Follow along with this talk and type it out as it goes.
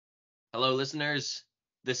Hello, listeners.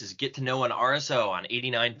 This is Get to Know an RSO on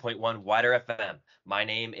 89.1 WIDR FM. My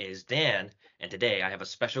name is Dan, and today I have a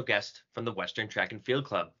special guest from the Western Track and Field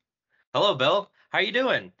Club. Hello, Bill. How are you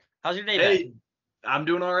doing? How's your day been? Hey, I'm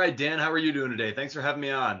doing all right, Dan. How are you doing today? Thanks for having me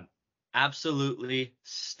on. Absolutely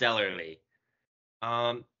stellarly.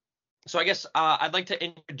 Um, so I guess I'd like to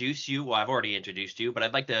introduce you. Well, I've already introduced you, but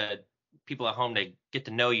I'd like the people at home to get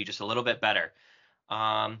to know you just a little bit better.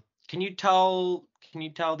 Can you tell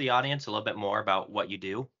the audience a little bit more about what you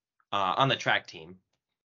do on the track team?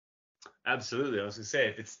 Absolutely. I was gonna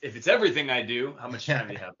say if it's everything I do, how much time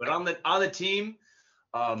do you have? But on the team,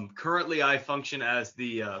 currently I function as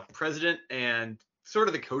the president and sort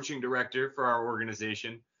of the coaching director for our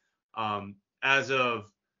organization. As of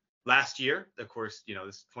last year, of course,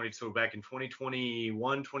 this 20 so back in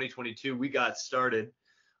 2021, 2022, we got started.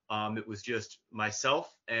 It was just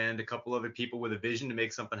myself and a couple other people with a vision to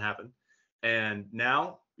make something happen. And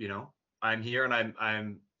now, I'm here and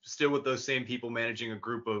I'm still with those same people managing a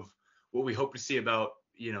group of what we hope to see about,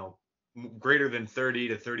 greater than 30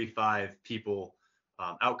 to 35 people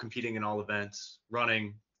out competing in all events,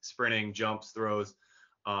 running, sprinting, jumps, throws.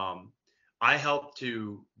 Um, I help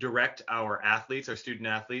to direct our athletes, our student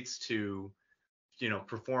athletes, to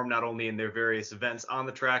perform not only in their various events on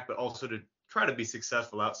the track, but also to try to be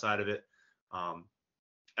successful outside of it. Um,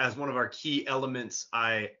 as one of our key elements,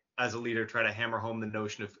 I, as a leader, try to hammer home the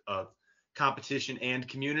notion of competition and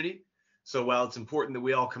community. So while it's important that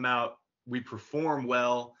we all come out, we perform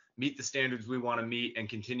well, meet the standards we want to meet, and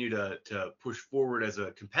continue to push forward as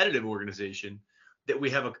a competitive organization, that we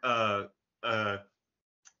have a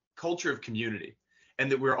culture of community,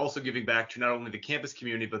 and that we're also giving back to not only the campus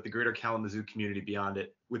community but the greater Kalamazoo community beyond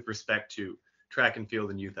it with respect to track and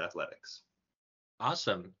field and youth athletics.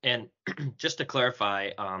 Awesome. And just to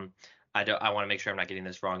clarify, I want to make sure I'm not getting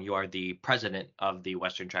this wrong. You are the president of the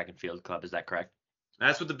Western Track and Field Club. Is that correct?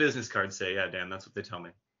 That's what the business cards say. Yeah, Dan, that's what they tell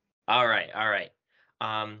me. All right. All right.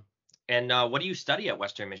 Um, and what do you study at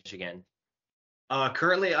Western Michigan?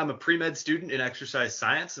 Currently, I'm a pre-med student in exercise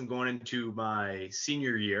science. I'm going into my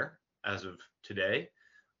senior year as of today.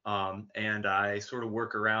 And I sort of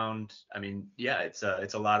work around, I mean, yeah, it's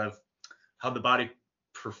a lot of how the body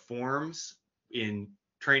performs in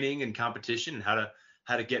training and competition, and how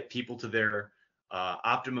to get people to their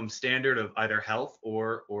optimum standard of either health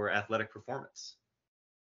or athletic performance.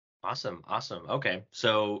 Awesome. Awesome. Okay.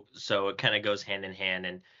 So it kind of goes hand in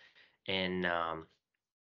hand in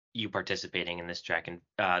you participating in this track and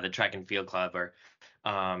the track and field club, or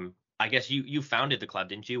I guess you founded the club,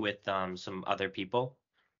 didn't you, with some other people?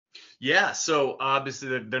 Yeah, so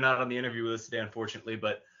obviously they're not on the interview with us today, unfortunately,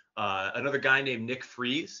 but another guy named Nick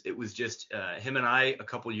Fries. It was just him and I a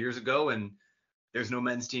couple years ago, and there's no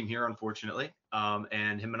men's team here, unfortunately.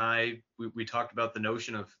 And him and I, we talked about the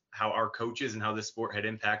notion of how our coaches and how this sport had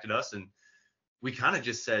impacted us, and we kind of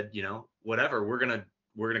just said, whatever, we're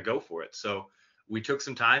gonna go for it. So we took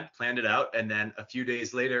some time, planned it out, and then a few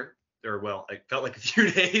days later, or well, it felt like a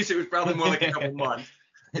few days. It was probably more like a couple months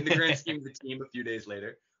in the grand scheme of the team. A few days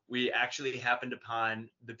later, we actually happened upon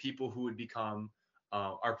the people who would become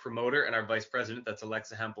our promoter and our vice president. That's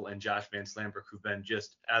Alexa Hempel and Josh Van Slambrook, who've been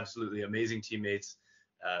just absolutely amazing teammates,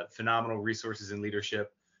 phenomenal resources in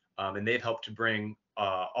leadership. And they've helped to bring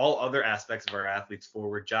all other aspects of our athletes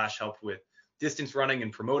forward. Josh helped with distance running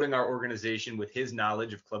and promoting our organization with his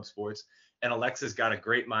knowledge of club sports. And Alexa's got a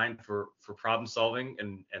great mind for problem solving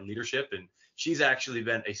and leadership. And she's actually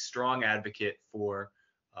been a strong advocate for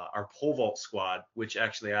our pole vault squad, which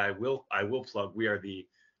actually I will plug. We are the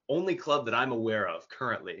only club that I'm aware of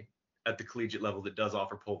currently at the collegiate level that does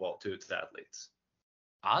offer pole vault to its athletes.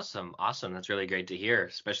 Awesome. Awesome. That's really great to hear,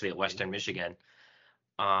 especially at Western Michigan.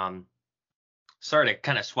 Um, Sorry to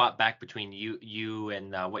kind of swap back between you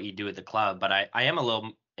and what you do at the club, but I am a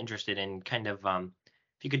little interested in kind of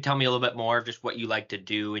if you could tell me a little bit more of just what you like to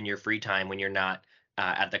do in your free time when you're not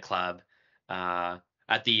at the club, uh,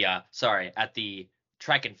 at the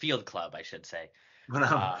track and field club, I should say. when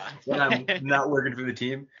I'm Uh, when I'm not working for the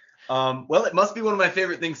team. Well, it must be one of my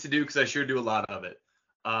favorite things to do because I sure do a lot of it.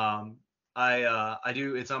 I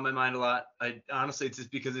do. It's on my mind a lot. I honestly, it's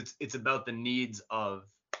just because it's about the needs of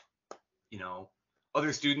you know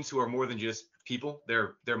other students who are more than just people.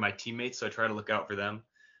 They're my teammates, so I try to look out for them.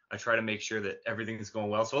 I try to make sure that everything is going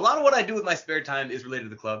well. So a lot of what I do with my spare time is related to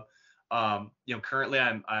the club. Currently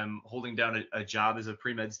I'm holding down a job as a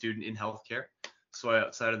pre-med student in healthcare. So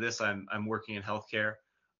outside of this, I'm working in healthcare,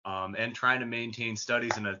 and trying to maintain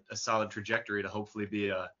studies in a solid trajectory to hopefully be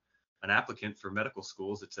an applicant for medical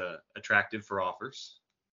schools. It's attractive for offers.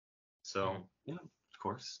 So, mm, of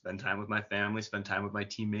course, spend time with my family, spend time with my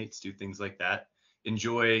teammates, do things like that.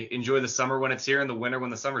 enjoy the summer when it's here and the winter when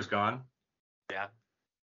the summer's gone. Yeah.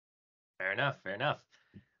 Fair enough. Fair enough.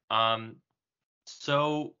 Um,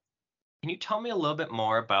 so can you tell me a little bit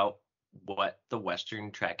more about what the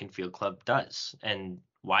Western Track and Field Club does and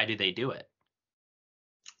why do they do it?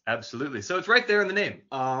 Absolutely. So it's right there in the name.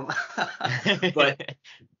 But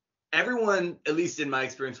everyone, at least in my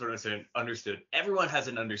experience, what I understood, everyone has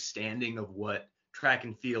an understanding of what track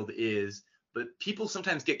and field is, but people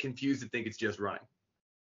sometimes get confused and think it's just running.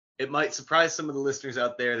 It might surprise some of the listeners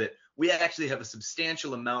out there that we actually have a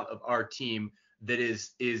substantial amount of our team that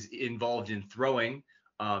is involved in throwing.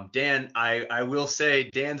 Dan, I will say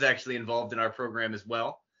Dan's actually involved in our program as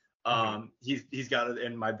well. He's got it,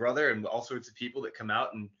 and my brother and all sorts of people that come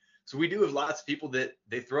out, and so we do have lots of people that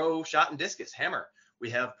they throw shot and discus, hammer.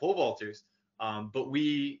 We have pole vaulters, but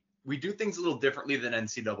we do things a little differently than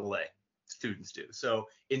NCAA students do. So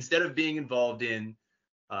instead of being involved in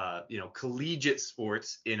collegiate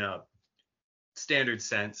sports in a standard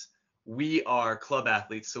sense, we are club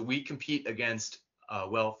athletes. So we compete against,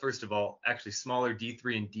 first of all, actually smaller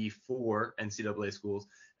D3 and D4 NCAA schools,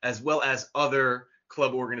 as well as other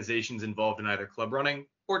club organizations involved in either club running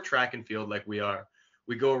or track and field like we are.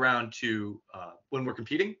 We go around to, when we're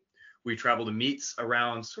competing, we travel to meets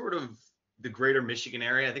around sort of the greater Michigan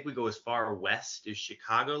area. I think we go as far west as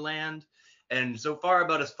Chicagoland, and so far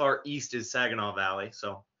about as far east as Saginaw Valley.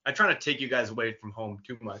 So I try not to take you guys away from home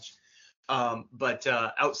too much. But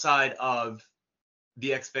outside of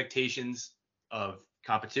the expectations of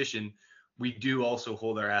competition, we do also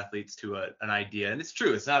hold our athletes to an idea. And it's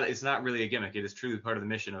true. It's not really a gimmick. It is truly part of the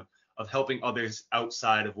mission of helping others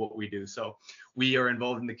outside of what we do. So we are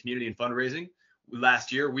involved in the community and fundraising.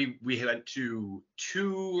 Last year, we went to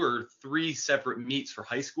 2 or 3 separate meets for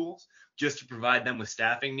high schools just to provide them with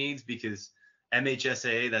staffing needs, because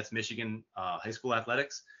MHSAA, that's Michigan High School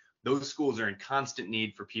Athletics, those schools are in constant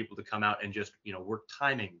need for people to come out and just, work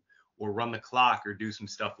timing or run the clock or do some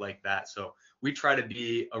stuff like that. So we try to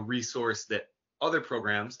be a resource that other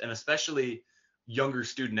programs, and especially younger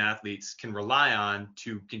student athletes, can rely on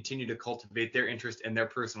to continue to cultivate their interest and their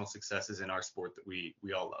personal successes in our sport that we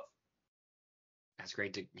all love. That's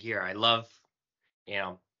great to hear. I love,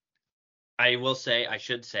 I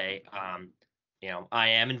should say, I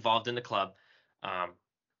am involved in the club.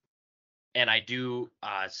 And I do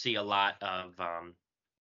see a lot of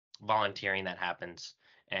volunteering that happens,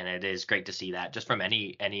 and it is great to see that just from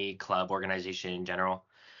any club organization in general.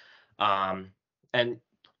 And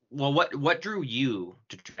well, what drew you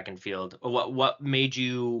to track and field? What made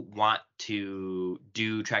you want to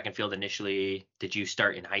do track and field initially? Did you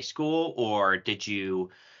start in high school, or did you,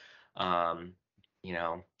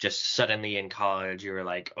 just suddenly in college you were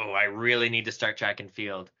like, oh, I really need to start track and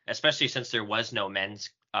field, especially since there was no men's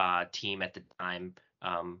team at the time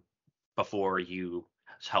before you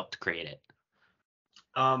helped create it?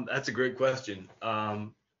 That's a great question.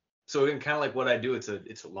 So again, kind of like what I do, it's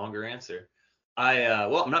a longer answer.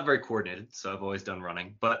 I'm not very coordinated, so I've always done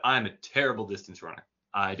running, but I'm a terrible distance runner.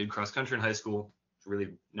 I did cross country in high school, really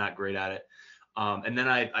not great at it. And then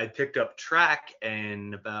I picked up track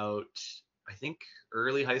in about, I think,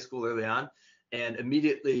 early high school, early on, and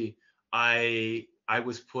immediately I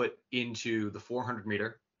was put into the 400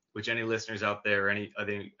 meter, which any listeners out there, any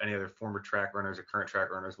other former track runners or current track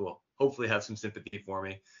runners will hopefully have some sympathy for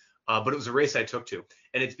me. But it was a race I took to,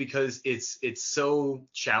 and it's because it's so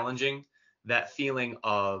challenging, that feeling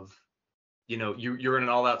of, you're in an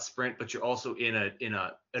all-out sprint, but you're also in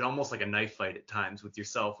an almost like a knife fight at times with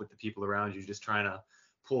yourself, with the people around you, just trying to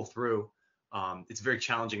pull through. It's a very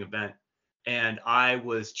challenging event, and I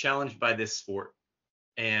was challenged by this sport.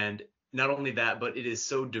 And not only that, but it is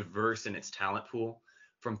so diverse in its talent pool,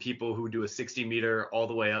 from people who do a 60 meter all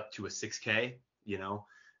the way up to a 6K.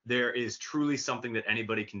 There is truly something that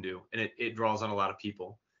anybody can do, and it draws on a lot of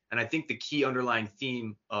people. And I think the key underlying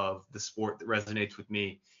theme of the sport that resonates with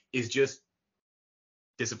me is just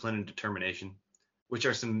discipline and determination, which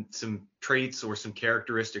are some traits or some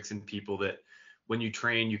characteristics in people that when you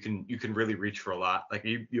train, you can really reach for a lot. Like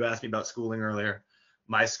you asked me about schooling earlier.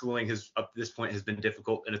 My schooling has, up to this point, has been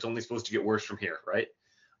difficult, and it's only supposed to get worse from here, right?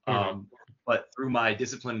 Mm-hmm. But through my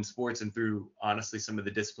discipline in sports, and through honestly some of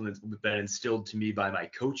the disciplines that have been instilled to me by my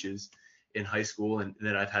coaches in high school, and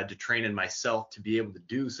that I've had to train in myself to be able to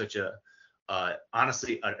do such a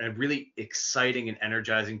really exciting and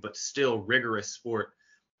energizing but still rigorous sport,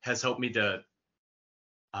 has helped me to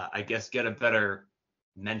get a better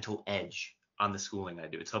mental edge on the schooling I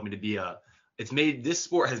do. It's helped me to be this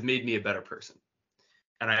sport has made me a better person.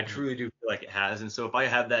 And I truly do feel like it has. And so if I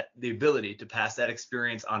have the ability to pass that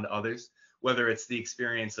experience on to others, whether it's the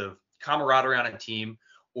experience of camaraderie on a team,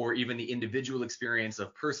 or even the individual experience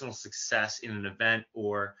of personal success in an event,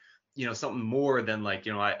 or something more than like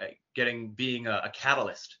being a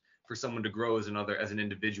catalyst for someone to grow as an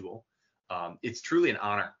individual. It's truly an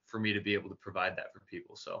honor for me to be able to provide that for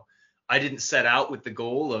people. So I didn't set out with the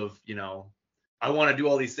goal of I want to do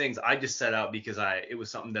all these things. I just set out because it was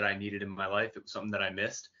something that I needed in my life. It was something that I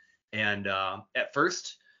missed. And at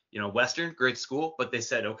first, Western, great school, but they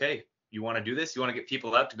said, okay, you want to do this? You want to get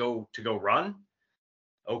people out to go run?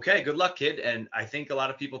 Okay, good luck, kid. And I think a lot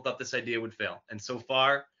of people thought this idea would fail. And so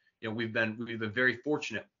far, we've been very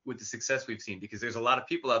fortunate with the success we've seen, because there's a lot of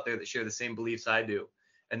people out there that share the same beliefs I do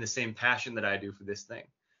and the same passion that I do for this thing.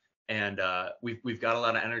 And we've got a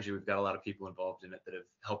lot of energy. We've got a lot of people involved in it that have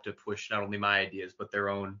helped to push not only my ideas, but their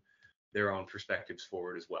own perspectives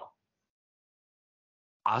forward as well.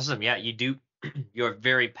 Awesome. Yeah, you do. You're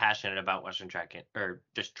very passionate about Western track or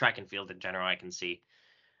just track and field in general, I can see.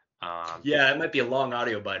 Yeah, it might be a long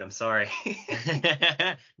audio bite. I'm sorry.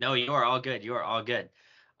 No, you are all good. You are all good.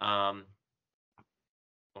 Well,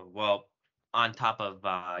 on top of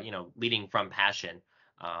leading from passion,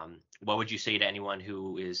 what would you say to anyone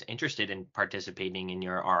who is interested in participating in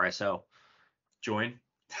your RSO? Join.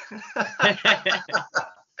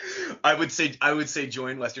 I would say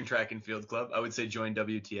join Western Track and Field Club. I would say join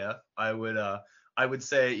WTF. I would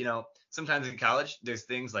say, sometimes in college there's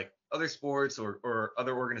things like other sports or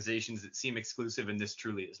other organizations that seem exclusive, and this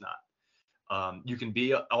truly is not. You can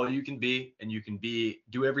be all you can be, and you can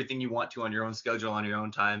do everything you want to on your own schedule, on your own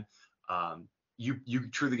time. You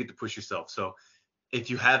truly get to push yourself. So if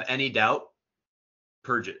you have any doubt,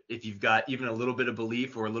 purge it. If you've got even a little bit of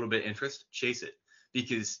belief or a little bit of interest, chase it.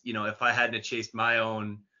 Because, if I hadn't chased my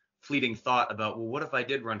own fleeting thought about, well, what if I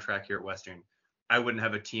did run track here at Western, I wouldn't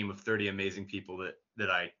have a team of 30 amazing people that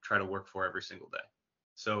I try to work for every single day.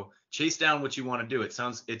 So chase down what you want to do. It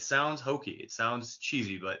sounds hokey. It sounds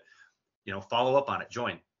cheesy, but, follow up on it.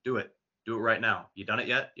 Join. Do it right now. You done it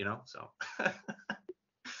yet? So.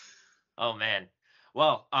 Oh, man.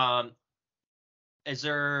 Well, is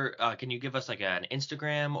there, can you give us like an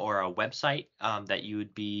Instagram or a website that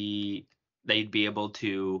you'd be able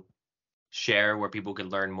to share where people can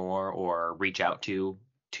learn more or reach out to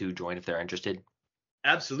join if they're interested?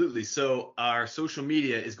 Absolutely. So our social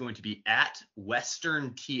media is going to be at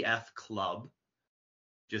Western TF Club,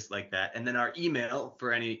 just like that. And then our email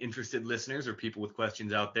for any interested listeners or people with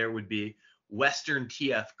questions out there would be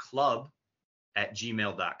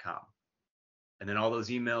westerntfclub@gmail.com. And then all those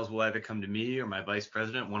emails will either come to me or my vice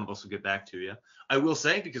president. One of us will get back to you. I will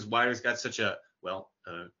say, because WIDR's got such a,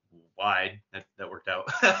 wide, that worked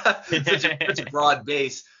out, such a broad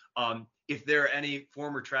base. If there are any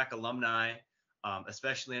former track alumni,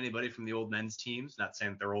 especially anybody from the old men's teams, not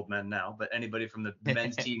saying that they're old men now, but anybody from the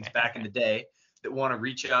men's teams back in the day that want to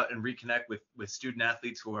reach out and reconnect with student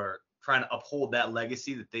athletes who are trying to uphold that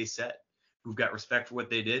legacy that they set, who've got respect for what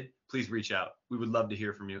they did, please reach out. We would love to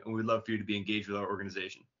hear from you, and we'd love for you to be engaged with our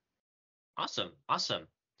organization. Awesome.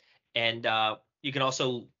 And you can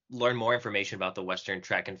also learn more information about the Western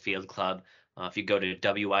Track and Field Club if you go to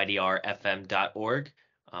widrfm.org.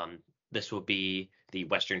 This will be the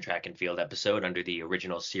Western Track and Field episode under the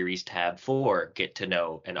original series tab for Get to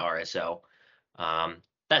Know an RSO.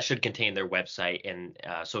 That should contain their website and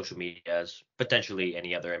social medias, potentially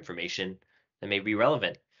any other information that may be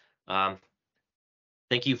relevant.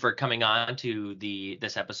 Thank you for coming on to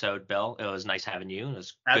this episode, Bill. It was nice having you. It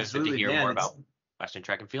was good to hear more about Western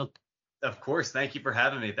Track and Field. Of course. Thank you for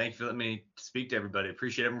having me. Thank you for letting me speak to everybody.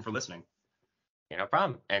 Appreciate everyone for listening. Yeah, no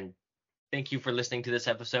problem. And thank you for listening to this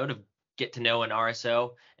episode of Get to Know an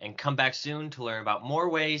RSO, and come back soon to learn about more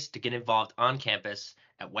ways to get involved on campus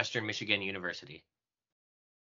at Western Michigan University.